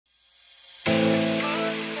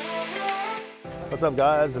What's up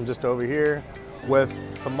guys, I'm just over here with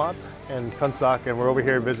Samart and Kaensak and we're over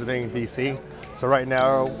here visiting DC. So right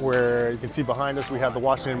now you can see behind us we have the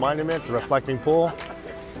Washington Monument, the reflecting pool.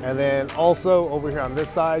 And then also over here on this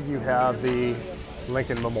side you have the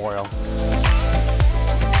Lincoln Memorial.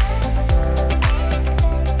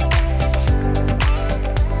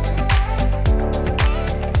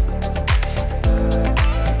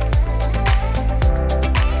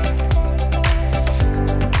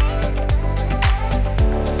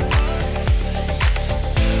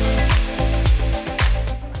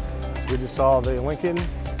 We just saw the Lincoln.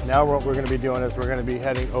 Now what we're going to be doing is we're going to be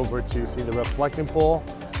heading over to see the reflecting pool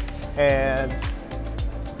and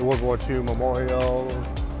the World War II Memorial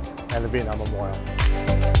and the Vietnam Memorial.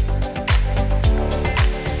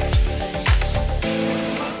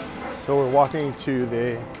 So we're walking to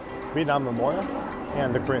the Vietnam Memorial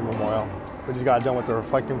and the Korean Memorial. We just got done with the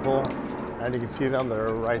reflecting pool and you can see them, they're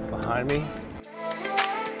right behind me.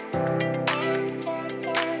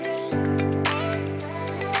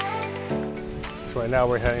 So right now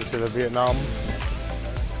we're heading to the Vietnam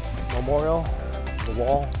Memorial, the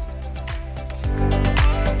wall.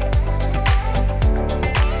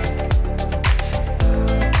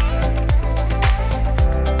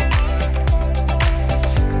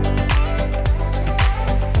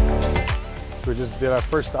 So we just did our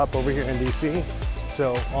first stop over here in DC,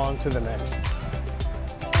 so on to the next.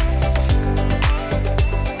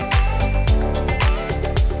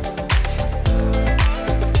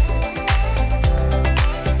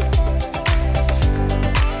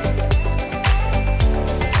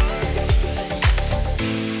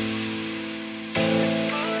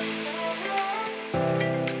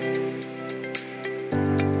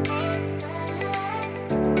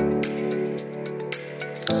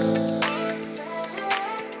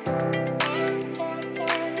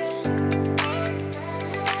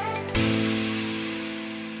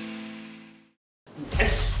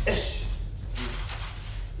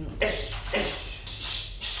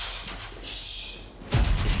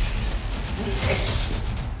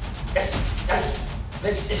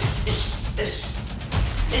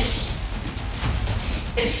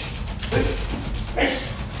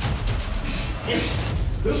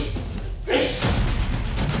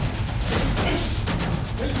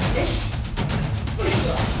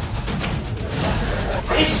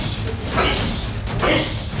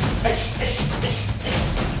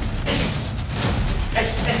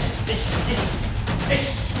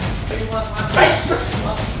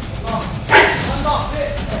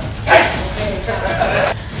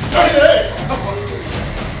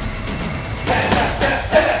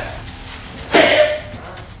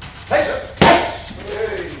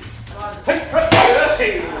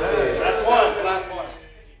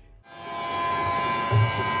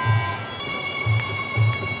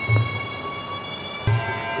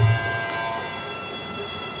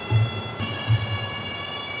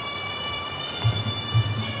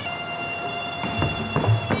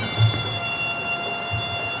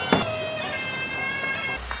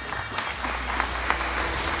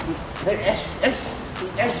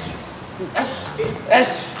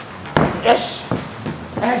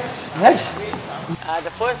 The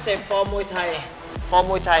first step for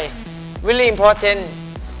Muay Thai, really important.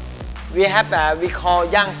 We have we call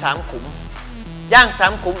Yang Sam Kum. Yang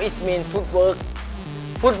Sam Kum is mean footwork.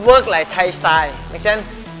 Footwork like Thai style. Make sense?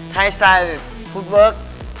 Thai style footwork.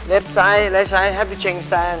 Left side, right side. Have to change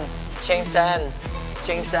stand, change stand,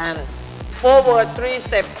 change stand. Forward 3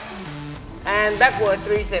 steps and backward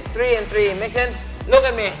 3 steps. 3 and 3. Make sense? Look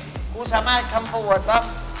at me. Who Samart come forward, Bob?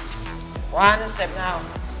 1 step now.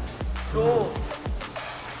 2,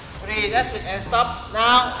 3, that's it, and stop.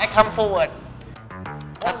 Now I come forward.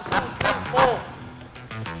 1, 2, 4.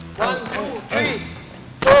 1, 2, 3,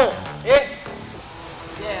 4. Yeah.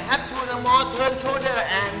 Yeah, have to the more turn shoulder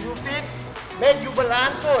and you fit. Make you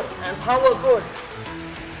balance good and power good.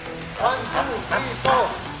 1, 2, 3, 4.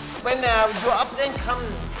 When you up then come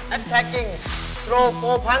attacking, throw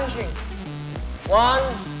 4 punching. 1,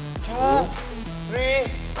 2, 3,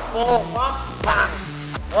 4, pop, bang.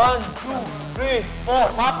 1, 2, 3, 4,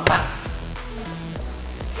 pop, bang.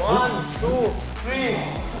 1, 2, 3,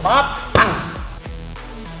 pop, bang.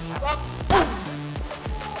 Stop.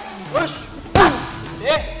 Push.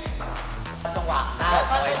 Yeah. จังหวะก้าว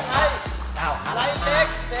ไปก้าวหัน Right leg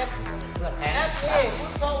step. เพื่อแขน Left knee,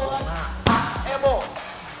 foot forward. Elbow.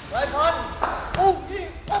 Right hand.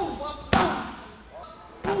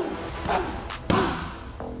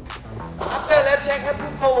 After left check, have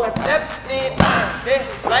move forward. Left knee, okay.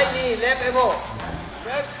 Right knee, left elbow.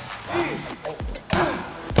 Left knee.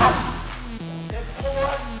 Step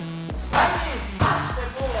forward. Right knee. Step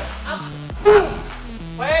forward. Up.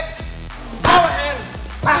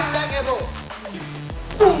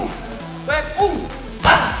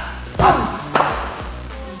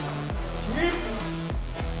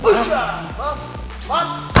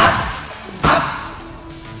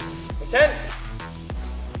 Listen.